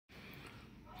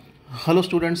Hello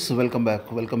students, welcome back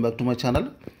to my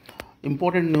channel.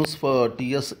 Important news for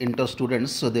TS Inter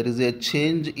students. So there is a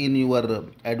change in your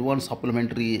advanced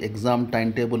supplementary exam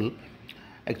timetable.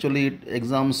 Actually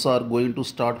exams are going to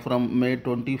start from May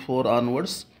 24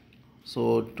 onwards.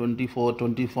 So 24,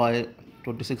 25,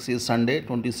 26 is Sunday,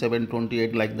 27,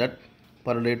 28 like that.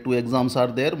 Per day 2 exams are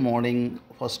there, morning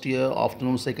first year,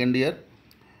 afternoon second year.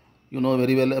 You know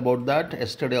very well about that.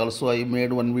 Yesterday also I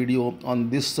made one video on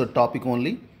this topic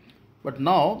only. But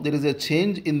now there is a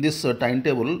change in this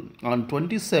timetable on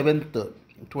 27th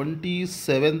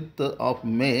of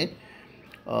May.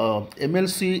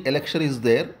 MLC election is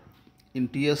there in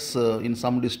TS in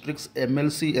some districts.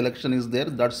 MLC election is there.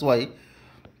 That's why.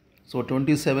 So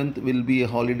 27th will be a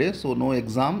holiday. So no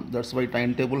exam. That's why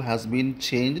timetable has been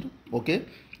changed. Okay.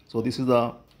 So this is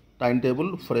the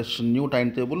timetable, fresh new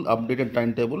timetable, updated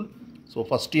timetable. So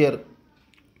first year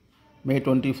May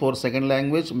 24 second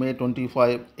language, May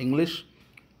 25 English,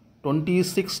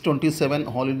 26 27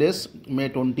 holidays, May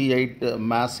 28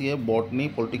 maths A, botany,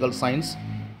 political science,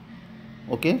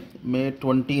 okay, May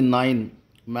 29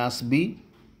 maths B,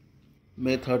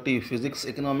 May 30 physics,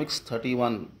 economics,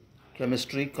 31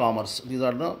 chemistry, commerce. These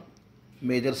are the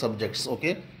major subjects,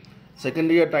 okay. Second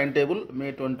year timetable,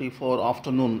 May 24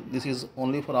 afternoon. This is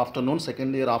only for afternoon.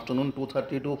 Second year afternoon,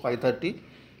 2:30 to 5:30.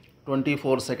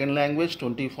 24 second language,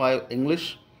 25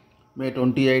 English, May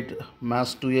 28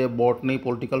 Maths 2A, botany,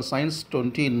 political science,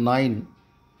 29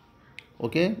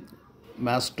 okay,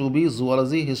 Maths 2B,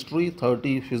 zoology, history,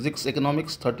 30 physics,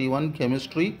 economics, 31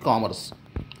 chemistry, commerce.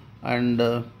 And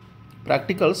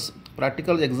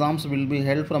practical exams will be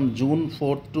held from June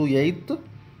 4th to 8th.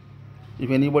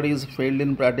 If anybody is failed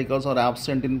in practicals or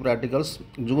absent in practicals,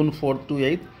 June 4th to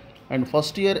 8th. And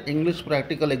first year English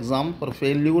practical exam for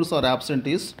failures or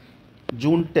absentees,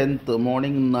 June 10th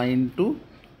morning 9 to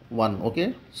 1.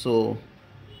 Okay, so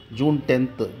June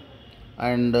 10th.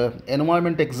 And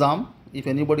environment exam, if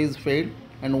anybody is failed,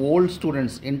 and old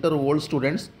students, old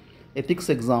students, ethics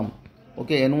exam.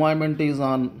 Okay, environment is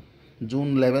on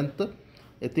June 11th,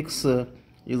 ethics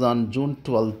is on June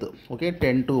 12th. Okay,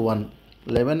 10 to 1,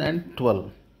 11 and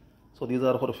 12. So these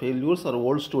are for failures or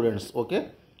old students. Okay,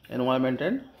 environment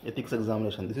and ethics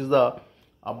examination. This is the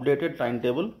updated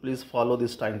timetable. Please follow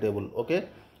this timetable. Okay,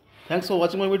 thanks for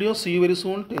watching my video. See you very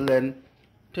soon. Till then,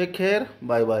 take care.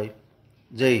 Bye bye.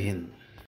 Jai Hind.